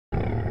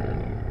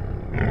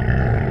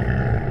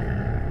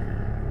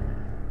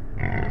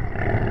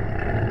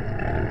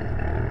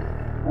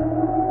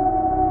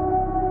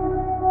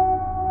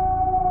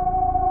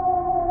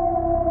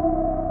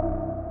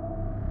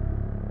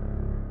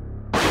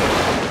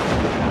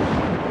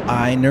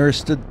I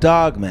nursed a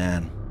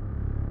Dogman.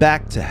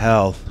 Back to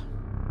health.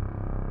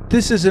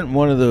 This isn't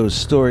one of those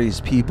stories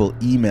people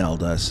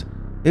emailed us.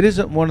 It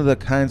isn't one of the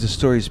kinds of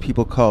stories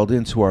people called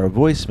into our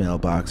voicemail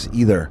box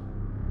either.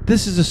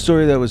 This is a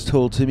story that was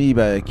told to me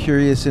by a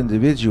curious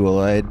individual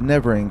I had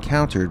never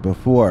encountered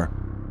before.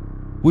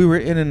 We were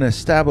in an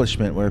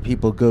establishment where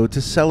people go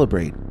to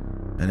celebrate,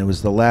 and it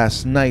was the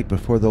last night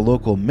before the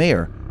local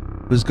mayor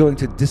was going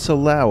to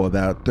disallow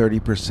about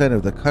 30%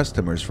 of the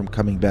customers from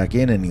coming back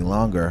in any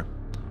longer.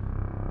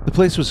 The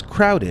place was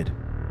crowded,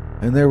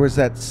 and there was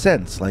that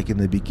sense, like in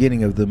the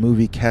beginning of the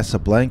movie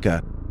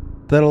Casablanca,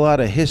 that a lot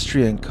of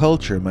history and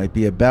culture might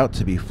be about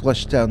to be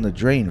flushed down the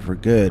drain for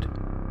good.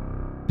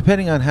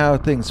 Depending on how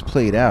things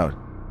played out,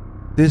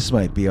 this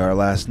might be our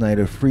last night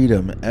of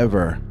freedom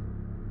ever.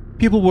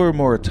 People were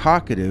more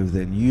talkative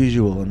than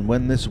usual, and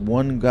when this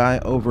one guy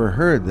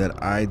overheard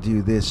that I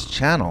do this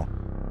channel,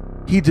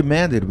 he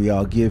demanded we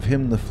all give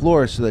him the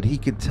floor so that he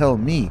could tell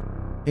me,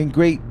 in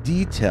great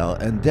detail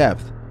and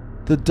depth,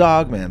 the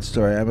Dogman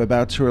story I'm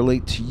about to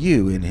relate to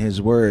you in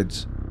his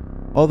words.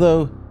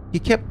 Although he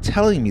kept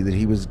telling me that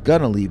he was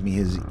gonna leave me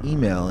his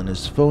email and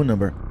his phone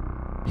number,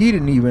 he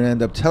didn't even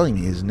end up telling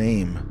me his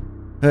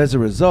name. As a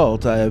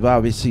result, I have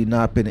obviously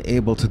not been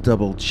able to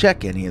double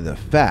check any of the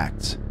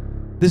facts.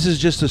 This is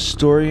just a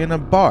story in a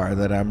bar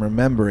that I'm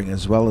remembering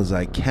as well as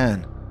I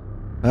can.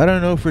 I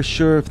don't know for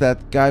sure if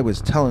that guy was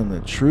telling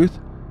the truth,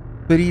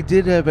 but he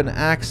did have an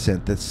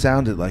accent that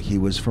sounded like he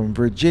was from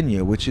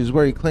Virginia, which is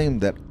where he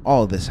claimed that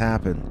all this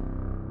happened.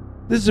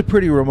 This is a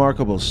pretty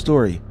remarkable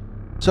story,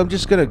 so I'm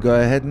just gonna go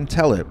ahead and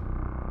tell it.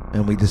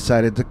 And we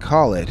decided to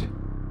call it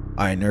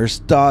I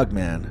Nursed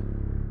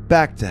Dogman.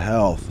 Back to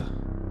health.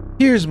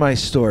 Here's my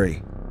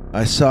story.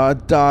 I saw a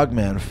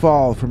Dogman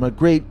fall from a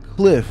great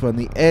cliff on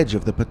the edge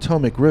of the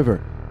Potomac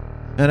River,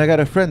 and I got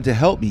a friend to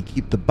help me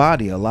keep the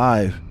body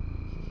alive.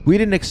 We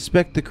didn't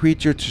expect the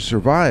creature to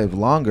survive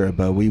longer,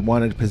 but we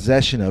wanted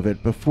possession of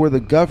it before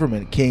the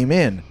government came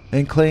in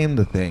and claimed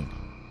the thing.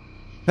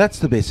 That's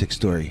the basic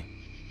story.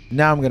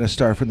 Now I'm going to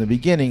start from the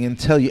beginning and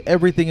tell you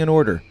everything in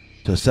order,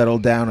 so settle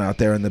down out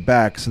there in the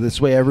back so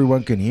this way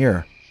everyone can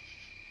hear.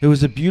 It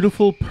was a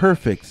beautiful,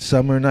 perfect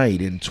summer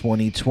night in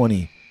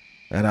 2020,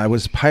 and I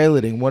was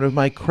piloting one of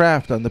my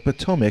craft on the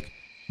Potomac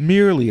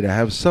merely to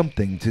have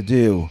something to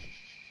do.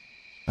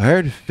 I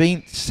heard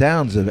faint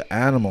sounds of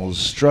animals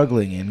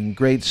struggling in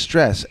great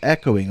stress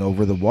echoing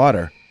over the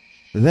water.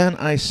 Then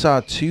I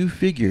saw two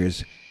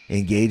figures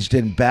engaged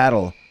in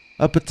battle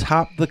up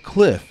atop the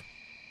cliff,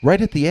 right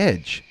at the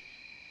edge.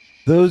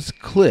 Those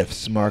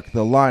cliffs mark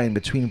the line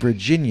between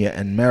Virginia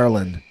and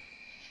Maryland.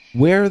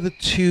 Where the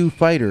two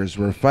fighters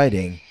were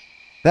fighting,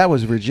 that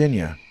was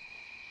Virginia.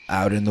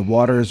 Out in the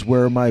waters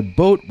where my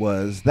boat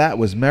was, that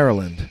was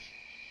Maryland.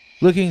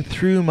 Looking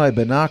through my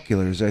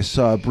binoculars, I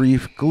saw a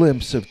brief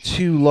glimpse of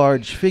two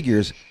large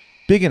figures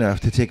big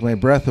enough to take my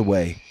breath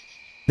away.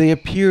 They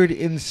appeared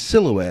in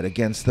silhouette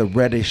against the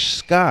reddish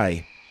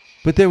sky,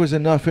 but there was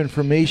enough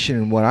information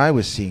in what I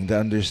was seeing to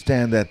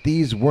understand that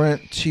these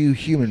weren't two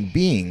human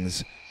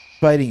beings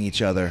fighting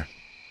each other.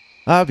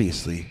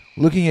 Obviously,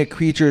 looking at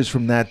creatures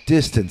from that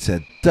distance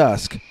at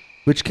dusk,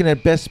 which can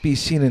at best be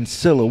seen in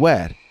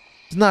silhouette,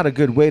 is not a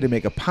good way to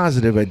make a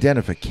positive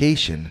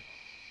identification.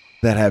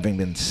 That having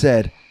been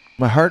said,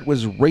 my heart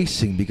was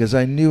racing because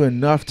I knew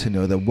enough to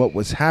know that what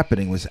was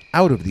happening was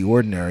out of the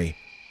ordinary.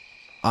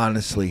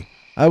 Honestly,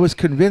 I was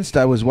convinced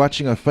I was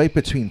watching a fight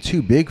between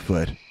two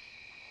Bigfoot.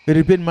 It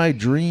had been my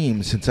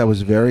dream since I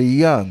was very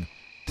young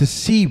to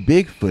see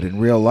Bigfoot in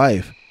real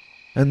life,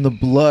 and the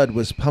blood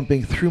was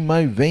pumping through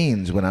my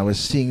veins when I was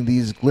seeing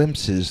these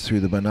glimpses through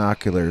the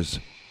binoculars.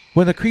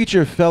 When the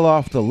creature fell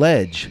off the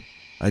ledge,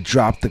 I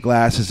dropped the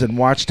glasses and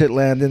watched it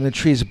land in the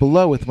trees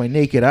below with my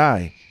naked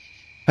eye.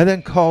 I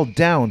then called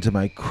down to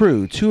my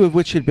crew, two of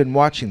which had been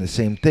watching the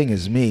same thing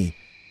as me.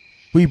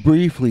 We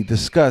briefly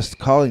discussed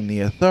calling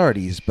the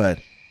authorities, but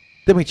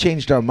then we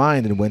changed our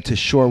mind and went to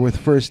shore with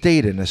first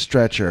aid and a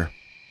stretcher.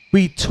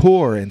 We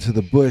tore into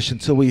the bush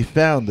until we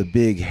found the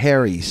big,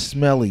 hairy,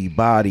 smelly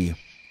body.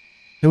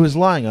 It was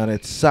lying on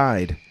its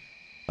side,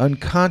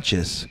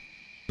 unconscious,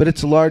 but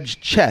its large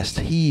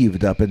chest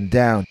heaved up and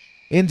down,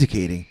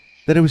 indicating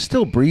that it was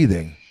still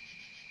breathing.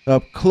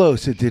 Up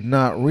close, it did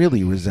not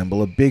really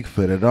resemble a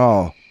Bigfoot at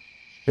all.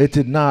 It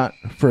did not,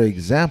 for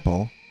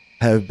example,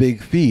 have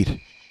big feet.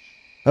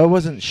 I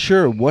wasn't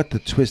sure what the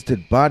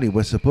twisted body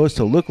was supposed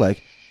to look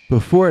like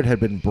before it had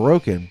been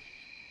broken,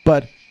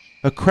 but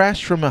a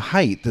crash from a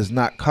height does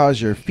not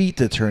cause your feet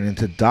to turn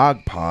into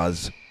dog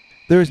paws.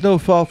 There is no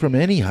fall from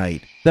any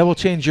height that will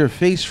change your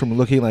face from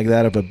looking like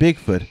that of a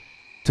Bigfoot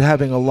to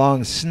having a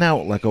long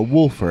snout like a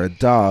wolf or a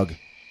dog.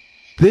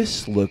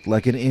 This looked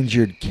like an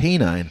injured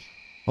canine,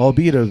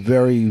 albeit a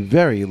very,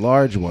 very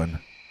large one.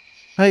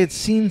 I had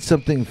seen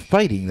something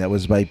fighting that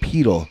was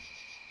bipedal.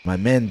 My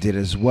men did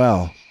as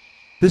well.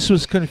 This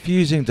was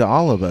confusing to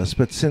all of us,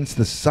 but since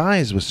the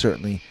size was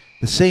certainly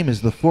the same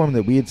as the form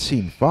that we had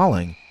seen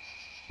falling,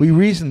 we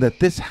reasoned that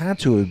this had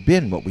to have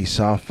been what we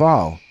saw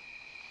fall.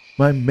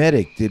 My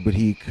medic did what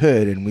he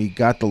could, and we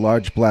got the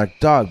large black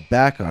dog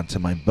back onto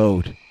my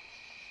boat.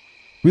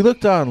 We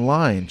looked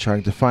online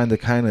trying to find the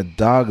kind of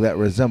dog that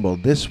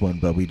resembled this one,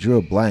 but we drew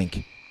a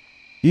blank.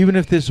 Even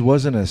if this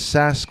wasn't a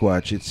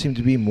Sasquatch, it seemed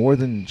to be more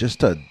than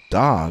just a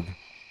dog.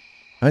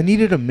 I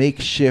needed a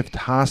makeshift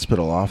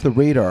hospital off the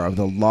radar of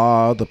the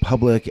law, the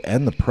public,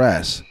 and the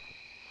press.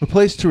 A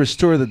place to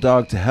restore the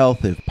dog to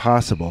health if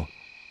possible.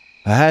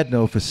 I had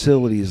no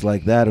facilities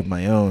like that of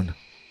my own.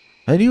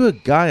 I knew a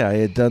guy I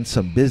had done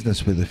some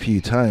business with a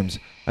few times.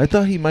 I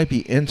thought he might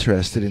be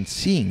interested in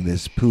seeing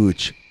this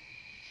pooch.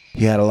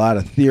 He had a lot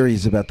of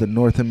theories about the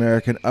North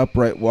American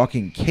upright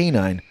walking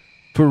canine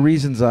for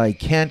reasons I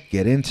can't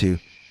get into,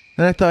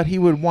 and I thought he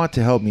would want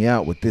to help me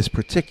out with this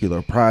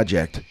particular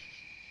project.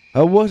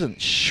 I wasn't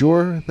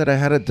sure that I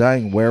had a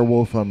dying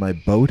werewolf on my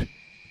boat,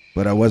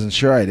 but I wasn't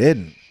sure I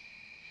didn't.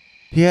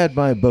 He had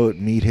my boat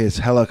meet his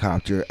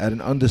helicopter at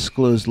an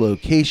undisclosed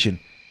location,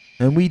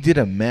 and we did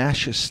a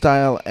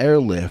MASH-style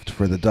airlift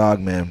for the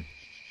Dogman.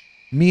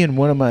 Me and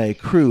one of my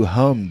crew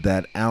hummed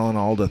that Alan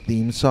Alda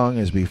theme song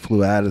as we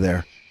flew out of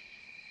there.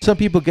 Some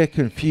people get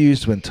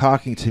confused when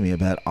talking to me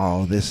about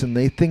all this, and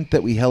they think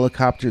that we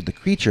helicoptered the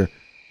creature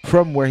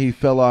from where he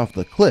fell off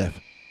the cliff.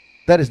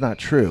 That is not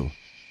true.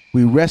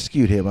 We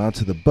rescued him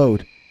onto the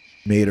boat,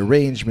 made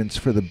arrangements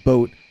for the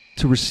boat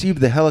to receive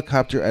the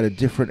helicopter at a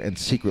different and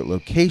secret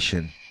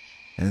location,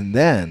 and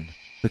then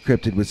the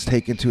cryptid was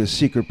taken to a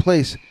secret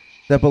place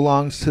that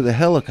belongs to the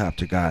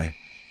helicopter guy.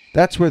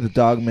 That's where the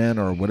Dogman,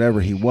 or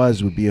whatever he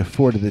was, would be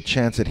afforded the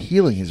chance at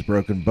healing his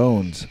broken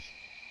bones.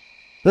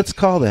 Let's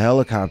call the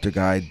helicopter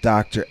guy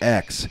Dr.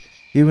 X,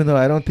 even though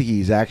I don't think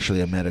he's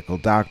actually a medical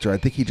doctor. I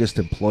think he just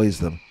employs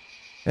them.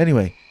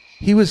 Anyway,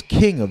 he was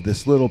king of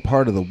this little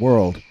part of the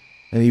world,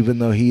 and even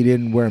though he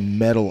didn't wear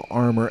metal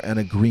armor and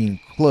a green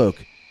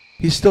cloak,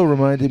 he still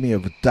reminded me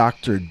of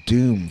Dr.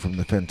 Doom from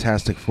the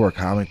Fantastic Four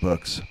comic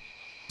books.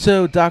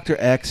 So Dr.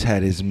 X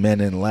had his men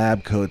in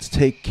lab coats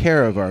take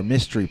care of our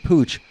mystery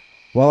pooch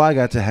while I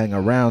got to hang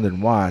around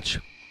and watch.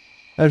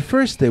 At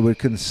first they would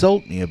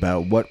consult me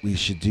about what we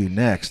should do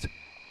next,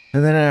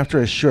 and then after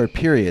a short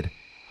period,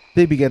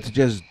 they began to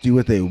just do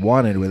what they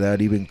wanted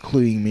without even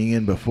cluing me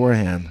in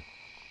beforehand.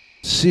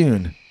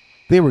 Soon,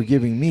 they were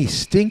giving me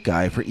stink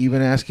eye for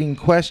even asking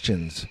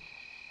questions.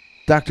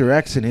 Dr.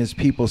 X and his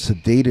people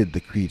sedated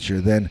the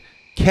creature, then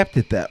kept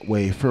it that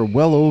way for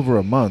well over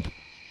a month,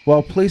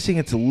 while placing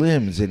its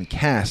limbs in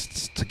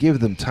casts to give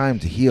them time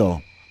to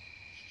heal.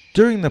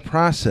 During the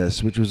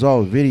process, which was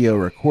all video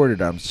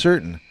recorded, I'm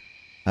certain,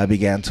 I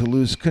began to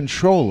lose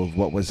control of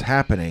what was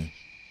happening.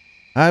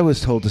 I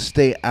was told to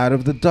stay out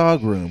of the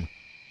dog room.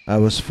 I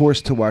was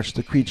forced to watch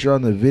the creature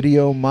on the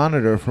video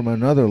monitor from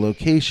another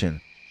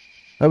location.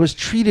 I was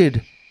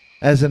treated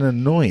as an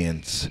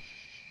annoyance,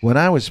 when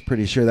I was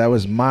pretty sure that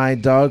was my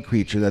dog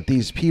creature that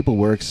these people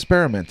were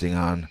experimenting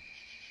on.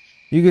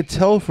 You could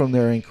tell from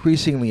their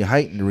increasingly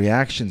heightened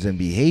reactions and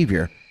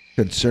behavior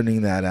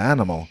concerning that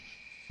animal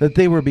that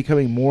they were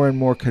becoming more and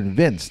more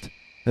convinced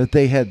that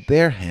they had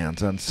their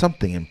hands on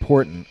something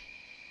important.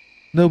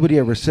 Nobody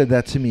ever said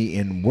that to me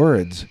in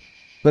words,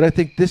 but I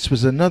think this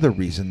was another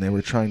reason they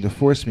were trying to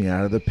force me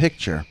out of the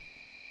picture.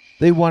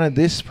 They wanted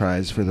this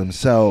prize for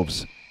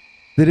themselves.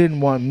 They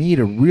didn't want me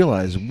to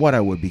realize what I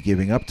would be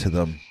giving up to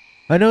them.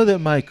 I know that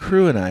my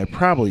crew and I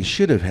probably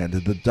should have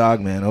handed the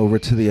Dogman over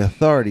to the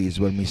authorities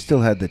when we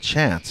still had the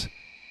chance,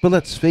 but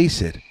let's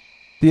face it,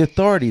 the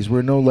authorities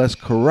were no less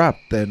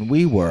corrupt than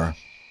we were.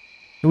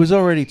 It was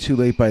already too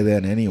late by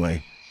then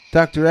anyway.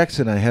 Dr. X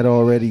and I had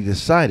already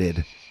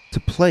decided to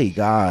play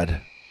God.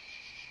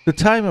 The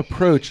time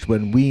approached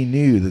when we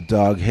knew the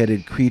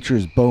dog-headed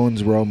creature's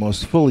bones were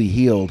almost fully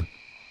healed.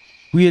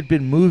 We had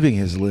been moving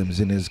his limbs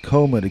in his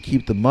coma to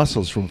keep the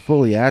muscles from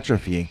fully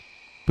atrophying,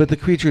 but the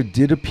creature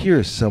did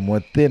appear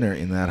somewhat thinner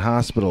in that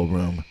hospital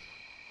room.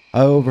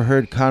 I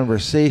overheard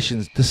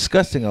conversations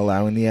discussing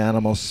allowing the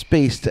animal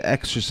space to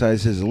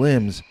exercise his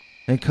limbs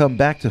and come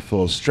back to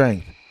full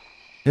strength.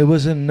 It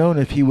wasn't known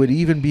if he would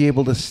even be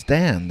able to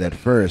stand at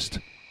first.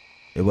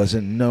 It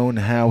wasn't known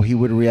how he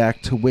would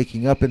react to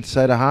waking up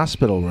inside a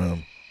hospital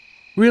room.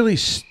 Really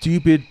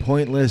stupid,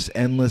 pointless,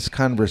 endless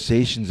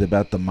conversations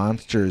about the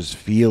monster's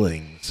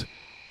feelings.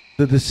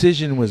 The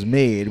decision was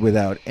made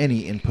without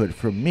any input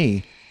from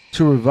me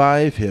to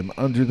revive him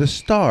under the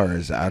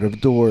stars out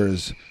of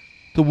doors.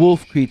 The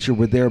wolf creature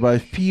would thereby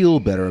feel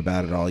better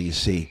about it all, you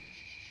see.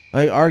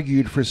 I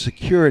argued for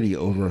security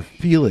over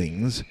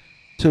feelings,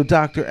 so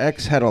Dr.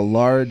 X had a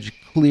large,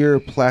 clear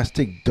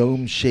plastic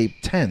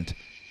dome-shaped tent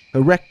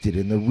erected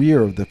in the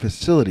rear of the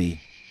facility.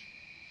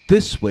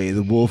 This way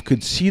the wolf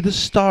could see the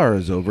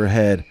stars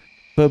overhead,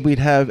 but we'd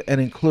have an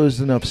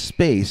enclosed enough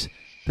space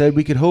that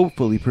we could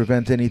hopefully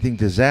prevent anything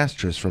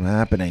disastrous from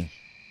happening.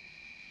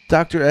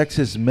 Dr.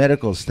 X's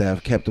medical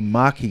staff kept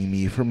mocking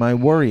me for my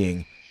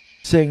worrying,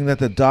 saying that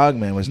the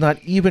Dogman was not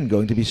even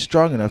going to be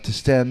strong enough to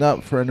stand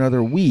up for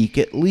another week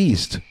at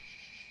least.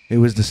 It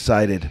was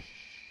decided.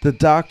 The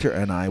doctor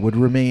and I would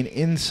remain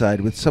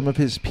inside with some of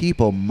his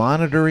people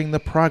monitoring the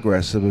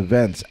progress of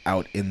events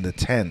out in the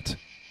tent.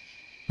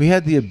 We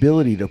had the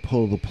ability to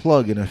pull the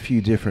plug in a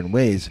few different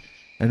ways,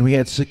 and we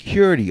had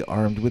security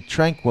armed with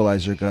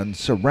tranquilizer guns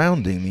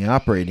surrounding the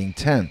operating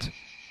tent.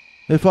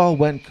 If all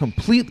went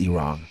completely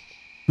wrong,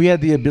 we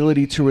had the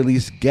ability to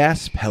release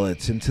gas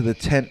pellets into the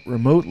tent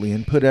remotely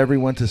and put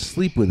everyone to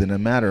sleep within a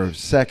matter of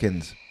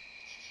seconds.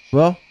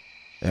 Well,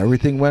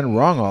 everything went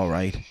wrong all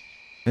right,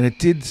 and it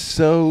did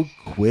so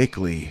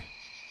quickly.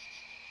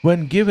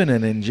 When given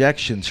an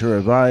injection to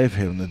revive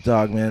him, the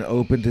Dogman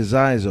opened his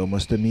eyes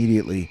almost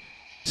immediately,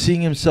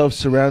 seeing himself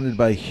surrounded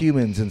by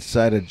humans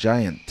inside a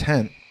giant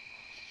tent.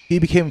 He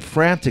became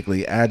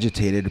frantically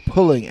agitated,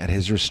 pulling at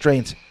his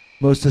restraints,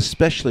 most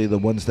especially the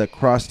ones that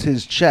crossed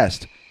his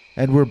chest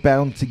and were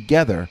bound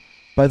together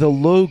by the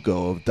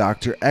logo of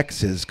Dr.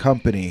 X's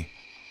company.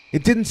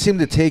 It didn't seem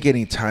to take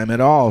any time at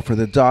all for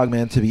the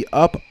Dogman to be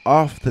up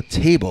off the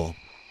table,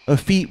 a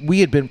feat we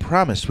had been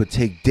promised would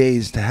take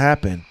days to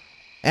happen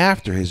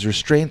after his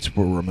restraints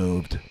were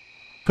removed.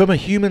 From a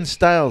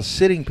human-style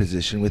sitting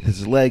position with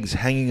his legs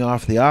hanging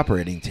off the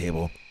operating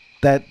table,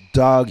 that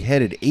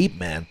dog-headed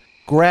ape-man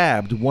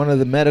grabbed one of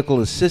the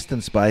medical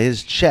assistants by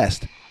his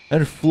chest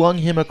and flung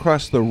him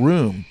across the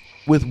room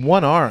with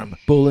one arm,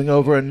 bowling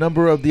over a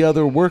number of the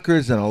other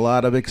workers and a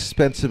lot of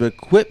expensive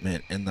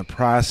equipment in the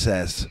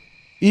process.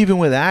 Even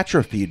with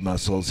atrophied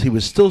muscles, he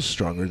was still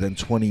stronger than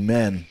 20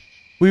 men.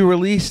 We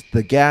released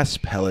the gas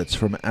pellets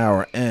from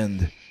our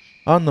end.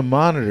 On the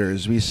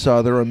monitors, we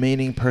saw the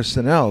remaining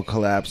personnel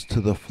collapse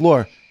to the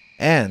floor,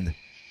 and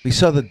we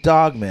saw the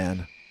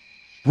Dogman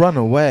run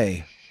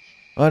away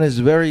on his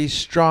very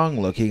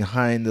strong-looking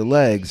hind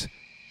legs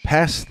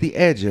past the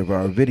edge of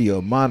our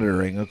video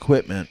monitoring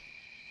equipment.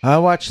 I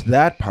watched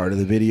that part of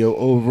the video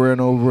over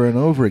and over and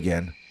over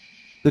again.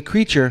 The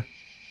creature,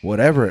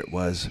 whatever it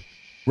was,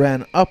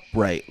 ran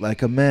upright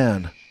like a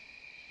man.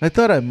 I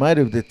thought I might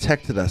have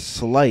detected a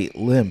slight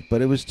limp,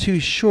 but it was too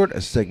short a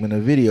segment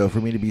of video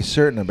for me to be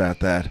certain about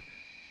that.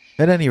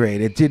 At any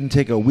rate, it didn't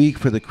take a week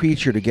for the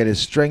creature to get his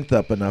strength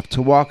up enough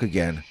to walk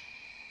again.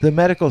 The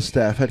medical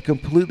staff had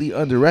completely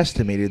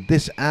underestimated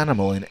this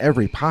animal in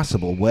every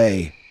possible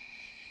way.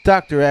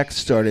 Dr. X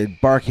started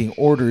barking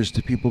orders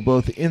to people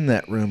both in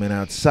that room and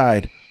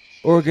outside,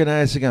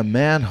 organizing a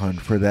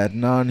manhunt for that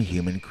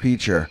non-human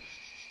creature.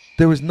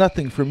 There was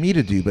nothing for me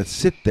to do but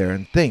sit there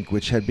and think,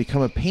 which had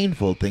become a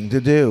painful thing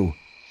to do.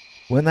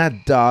 When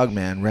that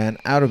Dogman ran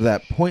out of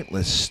that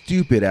pointless,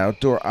 stupid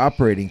outdoor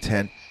operating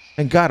tent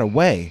and got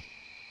away,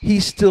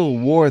 he still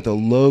wore the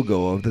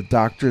logo of the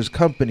doctor's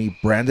company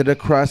branded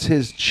across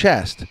his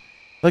chest,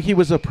 like he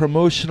was a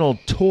promotional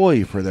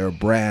toy for their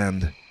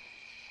brand.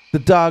 The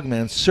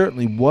Dogman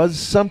certainly was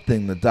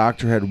something the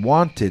doctor had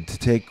wanted to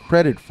take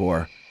credit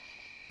for.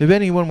 If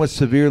anyone was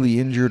severely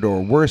injured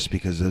or worse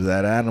because of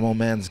that animal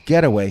man's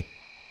getaway,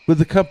 would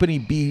the company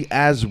be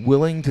as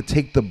willing to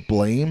take the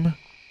blame?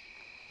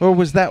 Or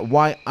was that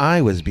why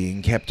I was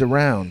being kept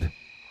around?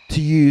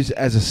 To use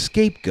as a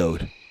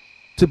scapegoat?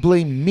 To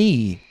blame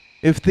me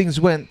if things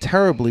went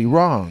terribly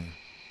wrong?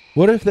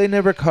 What if they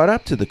never caught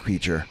up to the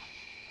creature?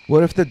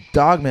 What if the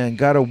Dogman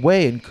got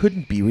away and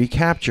couldn't be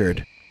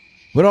recaptured?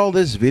 Would all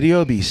this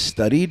video be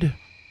studied?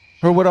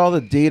 Or would all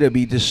the data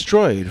be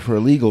destroyed for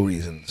legal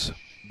reasons?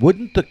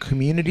 Wouldn't the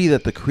community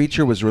that the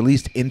creature was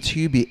released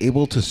into be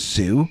able to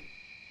sue?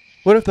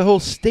 What if the whole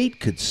state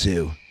could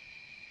sue?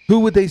 Who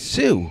would they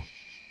sue?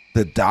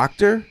 The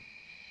doctor?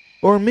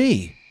 Or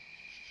me?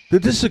 The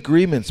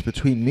disagreements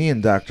between me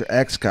and Dr.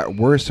 X got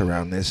worse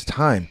around this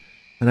time,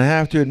 and I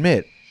have to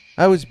admit,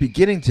 I was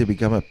beginning to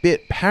become a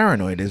bit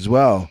paranoid as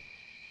well.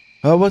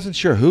 I wasn't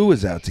sure who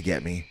was out to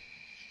get me,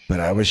 but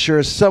I was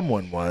sure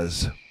someone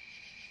was.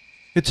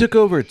 It took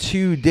over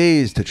 2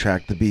 days to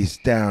track the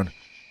beast down,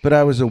 but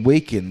I was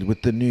awakened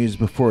with the news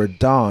before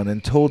dawn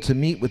and told to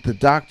meet with the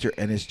doctor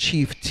and his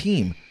chief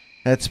team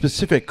at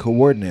specific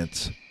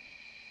coordinates.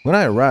 When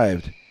I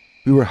arrived,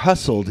 we were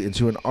hustled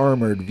into an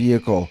armored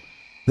vehicle,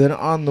 then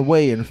on the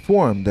way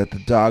informed that the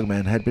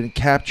Dogman had been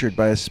captured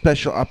by a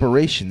special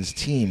operations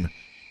team.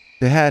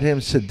 They had him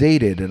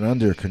sedated and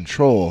under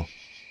control.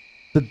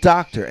 The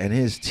doctor and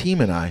his team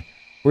and I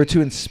were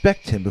to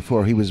inspect him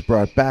before he was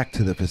brought back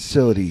to the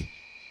facility.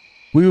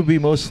 We would be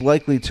most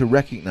likely to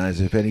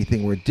recognize if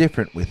anything were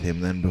different with him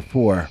than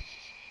before.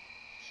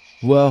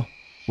 Well,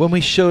 when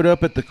we showed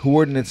up at the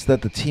coordinates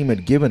that the team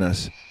had given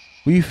us,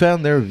 we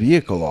found their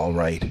vehicle all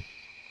right.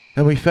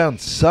 And we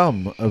found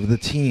some of the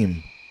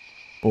team.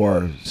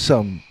 Or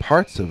some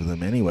parts of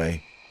them,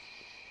 anyway.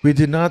 We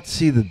did not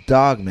see the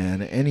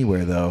Dogman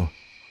anywhere, though.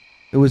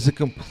 It was a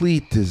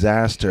complete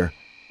disaster.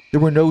 There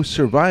were no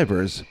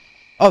survivors,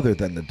 other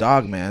than the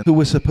Dogman, who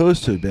was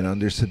supposed to have been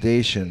under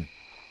sedation.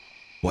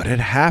 What had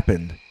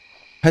happened?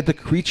 Had the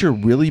creature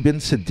really been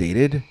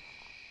sedated?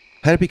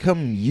 Had it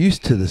become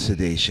used to the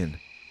sedation?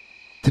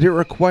 Did it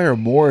require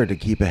more to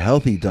keep a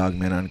healthy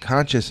Dogman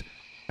unconscious,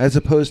 as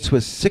opposed to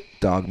a sick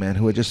Dogman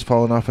who had just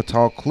fallen off a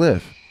tall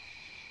cliff?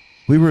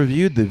 We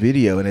reviewed the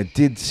video, and it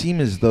did seem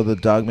as though the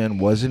Dogman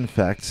was in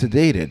fact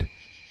sedated.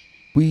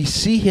 We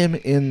see him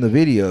in the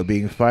video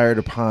being fired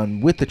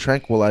upon with the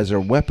tranquilizer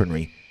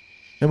weaponry,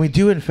 and we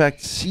do in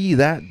fact see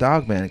that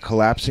Dogman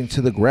collapsing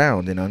to the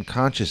ground in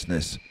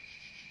unconsciousness.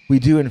 We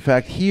do in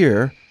fact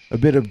hear a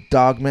bit of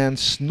Dogman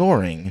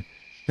snoring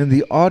in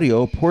the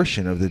audio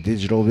portion of the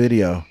digital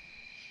video.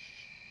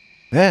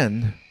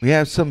 Then, we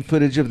have some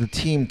footage of the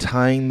team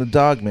tying the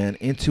Dogman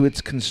into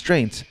its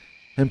constraints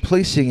and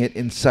placing it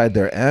inside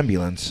their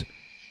ambulance,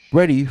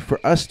 ready for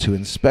us to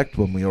inspect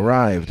when we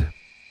arrived.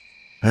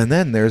 And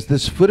then there's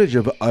this footage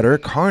of utter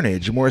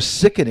carnage, more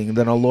sickening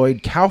than a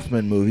Lloyd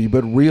Kaufman movie,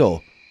 but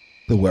real.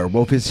 The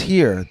werewolf is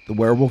here, the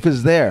werewolf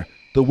is there,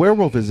 the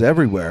werewolf is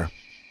everywhere.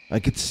 I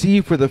could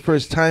see for the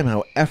first time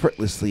how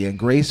effortlessly and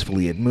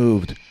gracefully it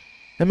moved.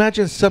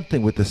 Imagine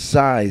something with the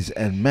size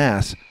and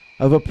mass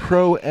of a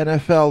pro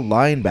NFL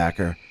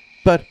linebacker,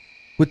 but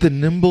with the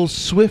nimble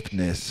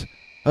swiftness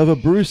of a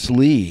Bruce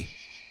Lee.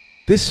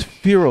 This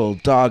feral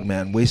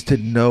Dogman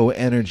wasted no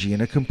energy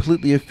in a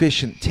completely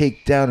efficient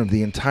takedown of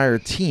the entire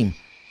team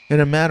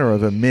in a matter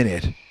of a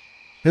minute.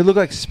 It looked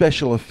like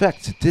special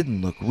effects, it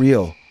didn't look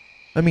real.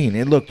 I mean,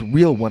 it looked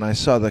real when I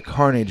saw the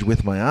carnage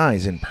with my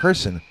eyes in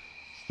person,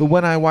 but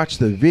when I watched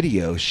the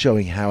video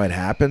showing how it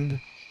happened,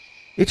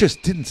 it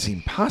just didn't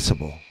seem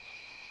possible.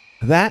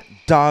 That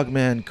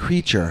Dogman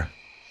creature,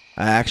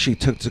 I actually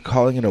took to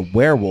calling it a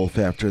werewolf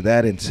after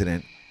that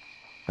incident.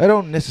 I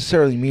don't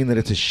necessarily mean that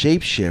it's a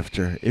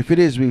shapeshifter. If it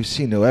is, we've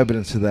seen no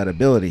evidence of that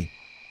ability.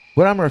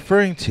 What I'm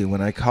referring to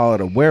when I call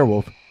it a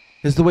werewolf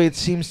is the way it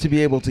seems to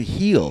be able to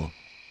heal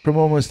from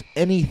almost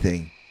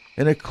anything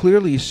in a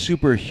clearly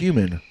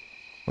superhuman,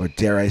 or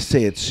dare I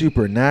say it,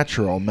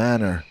 supernatural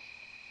manner.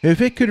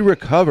 If it could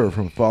recover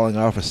from falling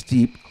off a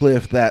steep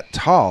cliff that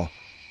tall,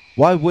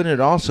 why wouldn't it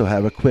also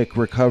have a quick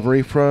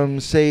recovery from,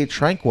 say,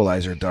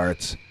 tranquilizer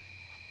darts?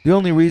 The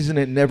only reason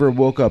it never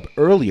woke up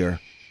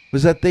earlier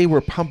was that they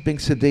were pumping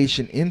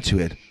sedation into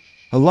it,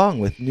 along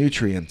with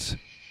nutrients.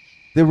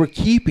 They were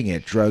keeping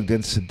it drugged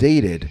and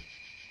sedated.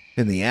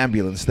 In the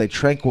ambulance, they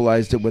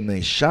tranquilized it when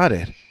they shot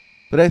it,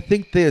 but I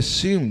think they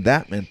assumed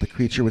that meant the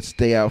creature would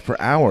stay out for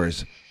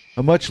hours,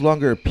 a much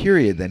longer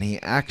period than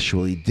he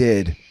actually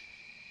did.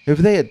 If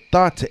they had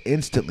thought to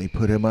instantly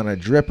put him on a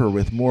dripper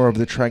with more of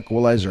the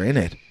tranquilizer in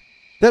it,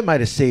 that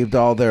might have saved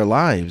all their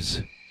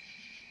lives.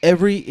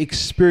 Every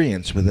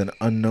experience with an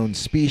unknown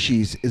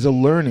species is a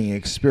learning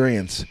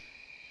experience.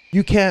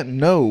 You can't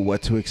know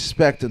what to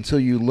expect until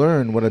you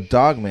learn what a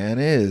Dogman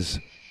is.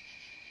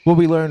 What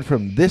we learn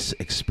from this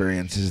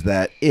experience is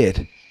that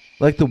it,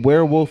 like the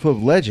werewolf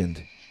of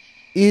legend,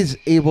 is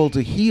able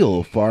to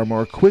heal far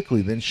more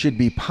quickly than should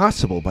be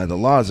possible by the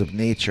laws of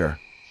nature.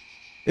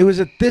 It was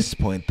at this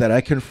point that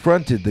I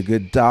confronted the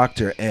good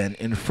doctor and,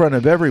 in front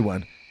of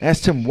everyone,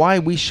 asked him why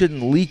we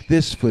shouldn't leak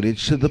this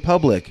footage to the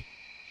public.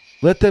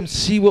 Let them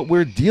see what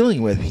we're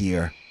dealing with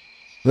here.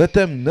 Let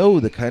them know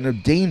the kind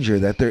of danger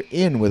that they're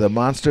in with a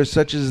monster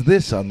such as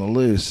this on the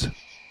loose.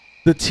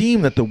 The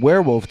team that the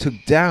werewolf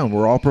took down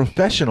were all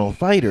professional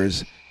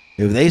fighters.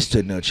 If they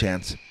stood no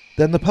chance,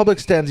 then the public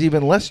stands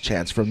even less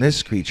chance from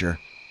this creature.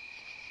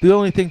 The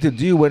only thing to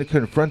do when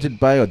confronted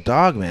by a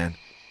Dogman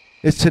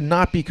is to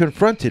not be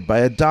confronted by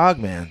a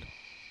Dogman.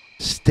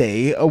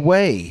 Stay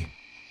away.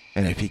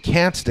 And if you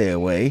can't stay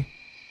away,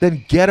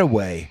 then get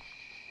away.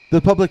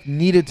 The public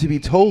needed to be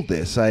told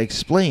this, I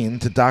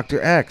explained to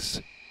Dr.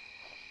 X.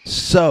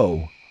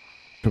 So,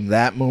 from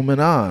that moment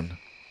on,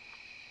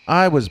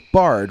 I was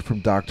barred from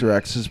Dr.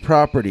 X's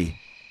property.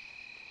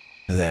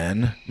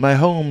 Then, my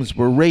homes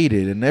were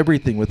raided and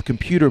everything with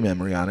computer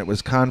memory on it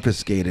was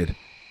confiscated.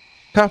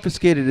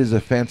 Confiscated is a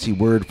fancy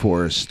word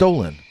for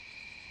stolen.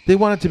 They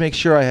wanted to make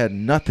sure I had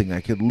nothing I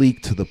could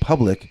leak to the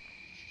public,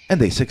 and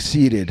they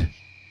succeeded.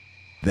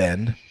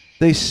 Then,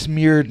 they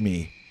smeared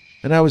me,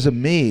 and I was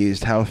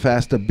amazed how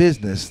fast a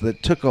business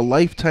that took a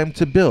lifetime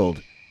to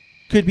build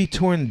could be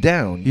torn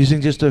down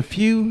using just a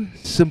few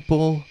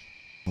simple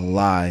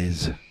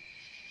lies.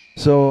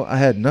 So I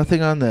had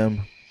nothing on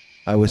them,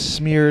 I was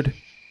smeared,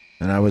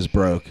 and I was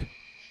broke.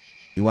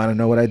 You want to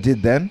know what I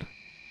did then?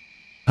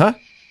 Huh?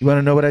 You want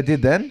to know what I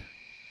did then?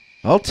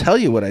 I'll tell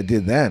you what I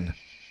did then.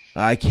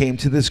 I came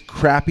to this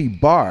crappy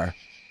bar,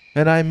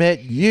 and I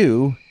met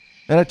you,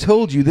 and I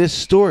told you this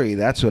story.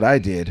 That's what I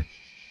did.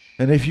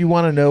 And if you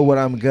want to know what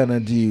I'm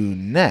gonna do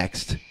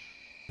next,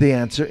 the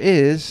answer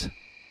is,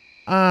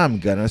 I'm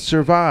gonna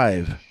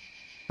survive.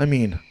 I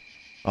mean,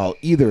 I'll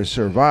either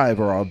survive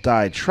or I'll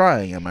die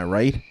trying, am I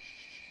right?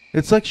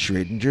 It's like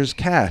Schrodinger's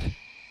cat.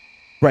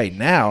 Right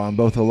now, I'm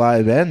both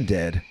alive and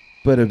dead,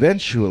 but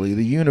eventually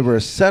the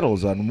universe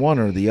settles on one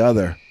or the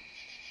other.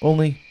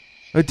 Only,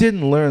 I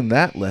didn't learn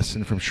that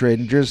lesson from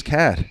Schrodinger's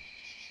cat.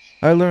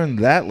 I learned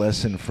that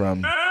lesson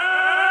from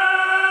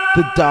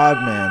the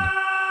Dogman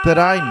that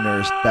I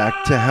nursed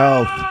back to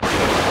health.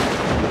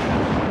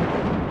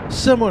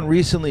 Someone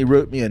recently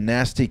wrote me a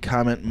nasty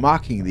comment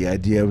mocking the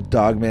idea of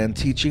Dogman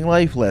teaching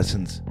life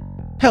lessons.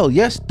 Hell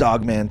yes,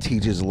 Dogman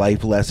teaches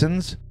life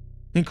lessons,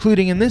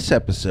 including in this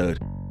episode.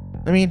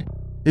 I mean,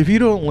 if you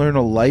don't learn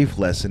a life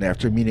lesson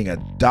after meeting a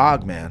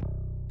Dogman,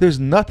 there's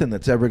nothing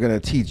that's ever going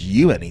to teach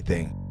you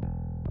anything.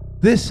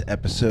 This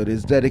episode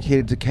is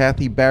dedicated to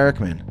Kathy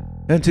Barrickman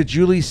And to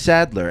Julie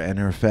Sadler and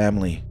her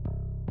family,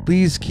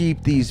 please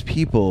keep these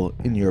people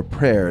in your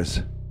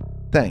prayers.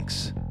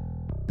 Thanks.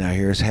 Now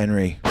here's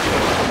Henry.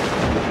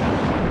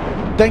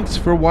 Thanks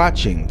for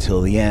watching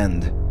till the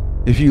end.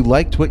 If you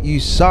liked what you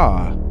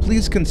saw,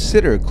 please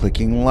consider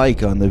clicking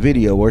like on the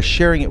video or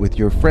sharing it with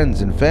your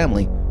friends and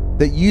family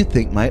that you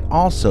think might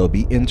also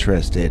be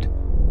interested.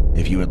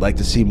 If you would like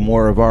to see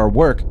more of our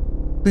work,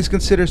 please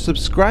consider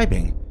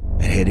subscribing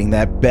and hitting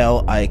that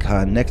bell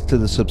icon next to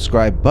the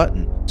subscribe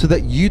button so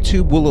that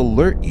YouTube will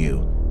alert you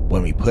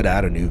when we put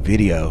out a new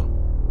video.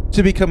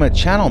 To become a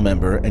channel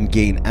member and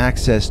gain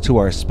access to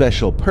our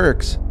special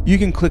perks, you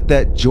can click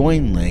that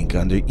join link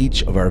under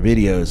each of our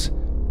videos.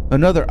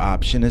 Another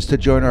option is to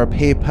join our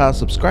PayPal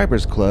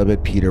subscribers club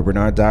at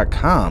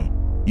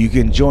peterbernard.com. You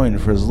can join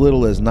for as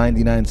little as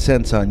 99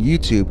 cents on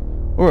YouTube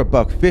or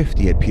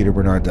 $1.50 at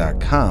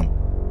peterbernard.com,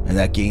 and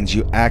that gains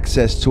you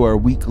access to our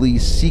weekly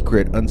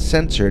secret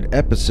uncensored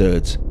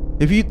episodes.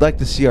 If you'd like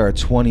to see our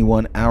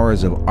 21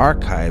 hours of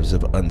archives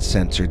of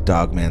uncensored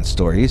Dogman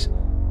stories,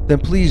 then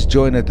please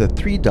join at the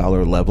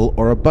 $3 level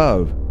or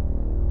above.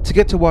 To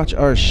get to watch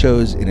our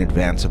shows in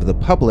advance of the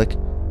public,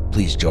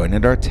 please join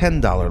at our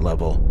 $10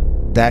 level.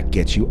 That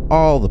gets you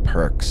all the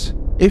perks.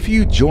 If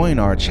you join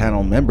our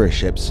channel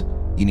memberships,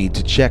 you need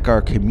to check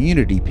our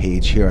community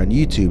page here on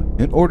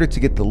YouTube in order to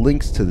get the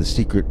links to the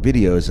secret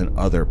videos and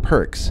other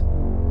perks.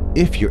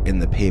 If you're in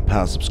the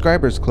PayPal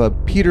subscribers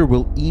club, Peter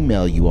will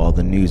email you all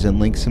the news and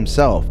links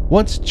himself.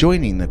 Once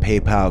joining the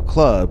PayPal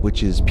club,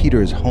 which is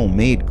Peter's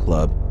homemade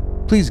club,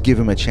 please give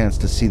him a chance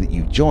to see that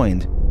you've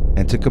joined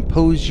and to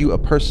compose you a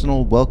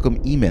personal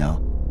welcome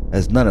email,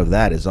 as none of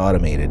that is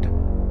automated.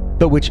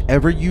 But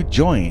whichever you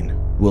join,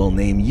 we'll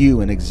name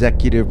you an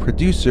executive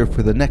producer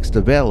for the next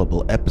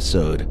available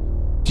episode.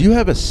 Do you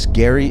have a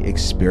scary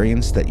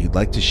experience that you'd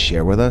like to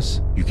share with us?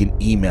 You can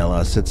email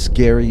us at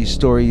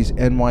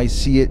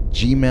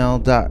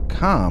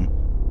scarystoriesnyc@gmail.com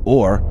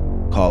or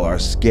call our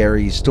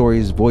Scary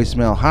Stories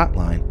voicemail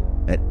hotline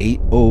at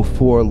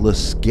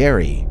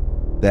 804-LA-SCARY.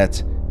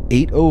 That's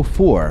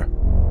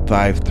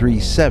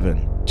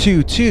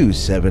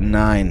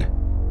 804-537-2279.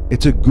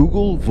 It's a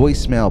Google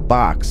voicemail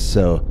box,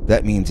 so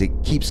that means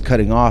it keeps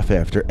cutting off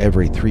after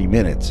every 3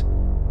 minutes.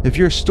 If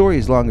your story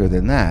is longer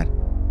than that,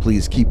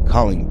 please keep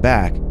calling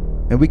back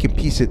and we can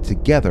piece it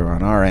together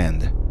on our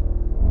end.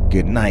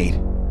 Good night,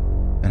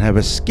 and have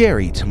a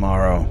scary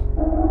tomorrow.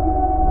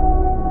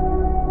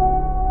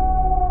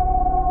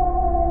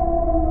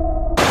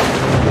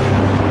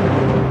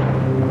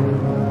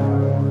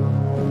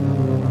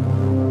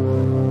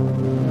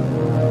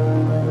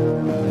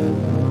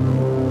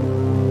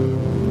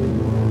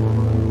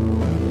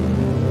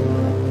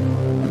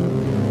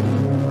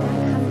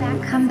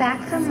 Come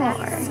back for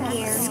more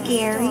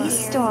scary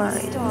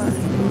stories.